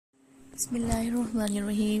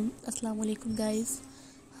Bismillahirrahmanirrahim. Assalamu alaikum guys.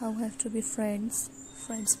 How have to be friends?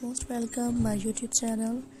 Friends most welcome my YouTube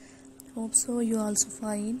channel. Hope so you also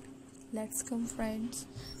fine. Let's come friends.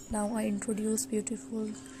 Now I introduce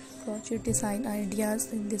beautiful crochet design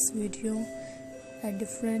ideas in this video and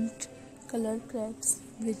different color crafts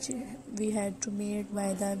which we had to made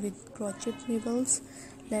by the with crochet nibbles.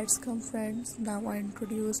 Let's come friends. Now I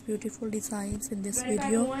introduce beautiful designs in this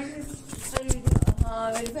video.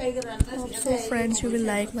 Hope so friends you will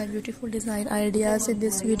like my beautiful design ideas in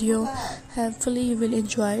this video. Hopefully you will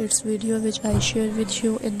enjoy its video which I share with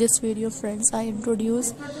you. In this video friends I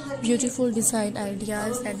introduce beautiful design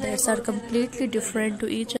ideas and these are completely different to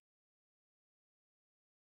each other.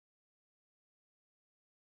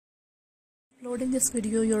 Uploading this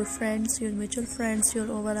video your friends, your mutual friends, your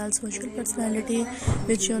overall social personality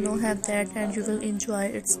which you know have that, and you will enjoy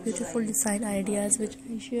its beautiful design ideas which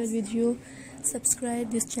I share with you.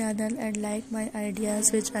 Subscribe this channel and like my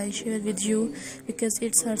ideas which I share with you because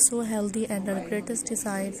it's are so healthy and our greatest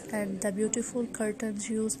design, and the beautiful curtains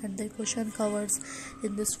used and the cushion covers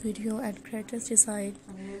in this video and greatest design.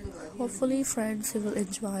 Hopefully friends you will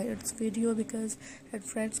enjoy its video because and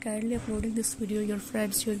friends kindly uploading this video your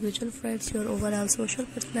friends, your mutual friends, your overall social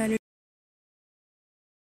personality.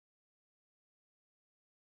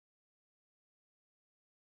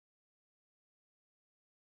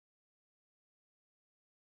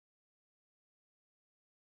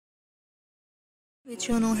 Which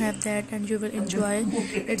you know have that, and you will enjoy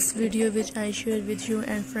its video which I share with you,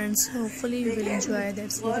 and friends hopefully you will enjoy that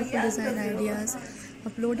beautiful design ideas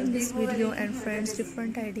uploading this video, and friends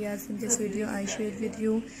different ideas in this video I share with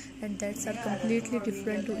you and that's are completely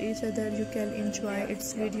different to each other. You can enjoy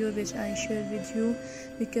its video which I share with you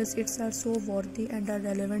because it's are so worthy and are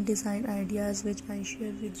relevant design ideas which I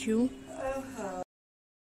share with you.